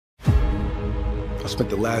I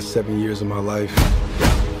spent the last 7 years of my life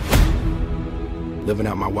living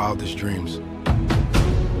out my wildest dreams.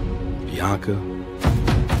 Bianca,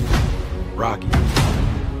 Rocky,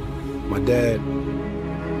 my dad.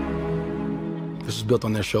 This was built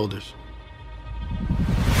on their shoulders.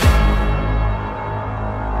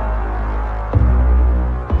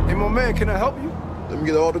 Hey, my man, can I help you? Let me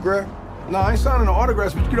get an autograph. Nah, I ain't signing no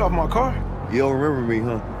autographs, but you get off my car. You don't remember me,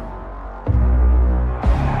 huh?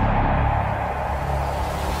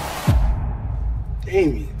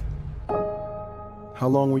 Damien. How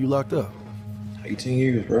long were you locked up? 18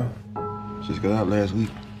 years, bro. Just got out last week.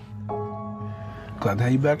 Glad to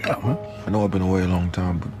have you back out, man. I know I've been away a long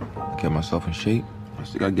time, but I kept myself in shape. I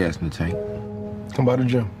still got gas in the tank. Come by the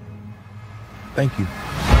gym. Thank you.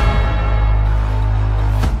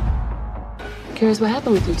 Curious what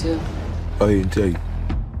happened with you two? I didn't tell you.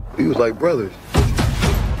 We was like brothers.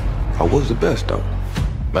 I was the best, though.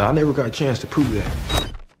 But I never got a chance to prove that.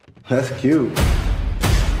 That's cute.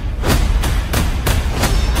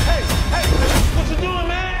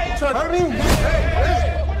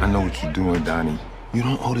 I know what you're doing, Donnie. You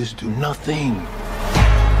don't owe this dude nothing.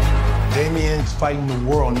 Damien's fighting the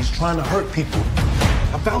world and he's trying to hurt people.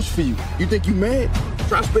 I vouch for you. You think you mad?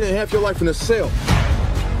 Try spending half your life in a cell.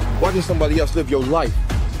 Watching somebody else live your life.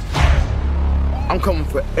 I'm coming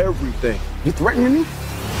for everything. You threatening me?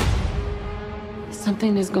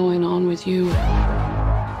 Something is going on with you.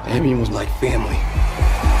 Damien was like family.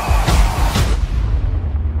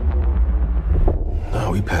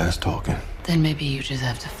 Now we past talking. Then maybe you just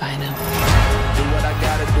have to fight him. Do what I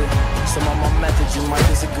gotta do. Some of my methods you might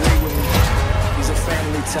disagree with me. These are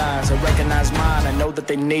family ties. I recognize mine. I know that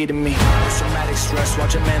they needed me. Traumatic stress,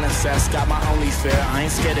 watch it manifest. Got my only fear. I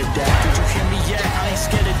ain't scared of that. Did you hear me yet? I ain't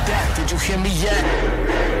scared of that. Did you hear me yet?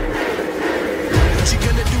 What you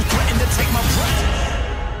gonna do? Threaten to take my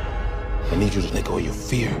breath? I need you to let go of your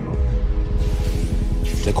fear.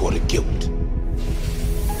 Let go of the guilt.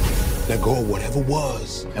 Let go of whatever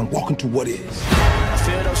was and walk into what is. I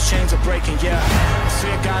fear those chains are breaking, yeah. I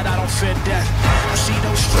fear God, I don't fear death. I see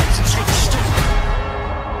those stripes and take a step.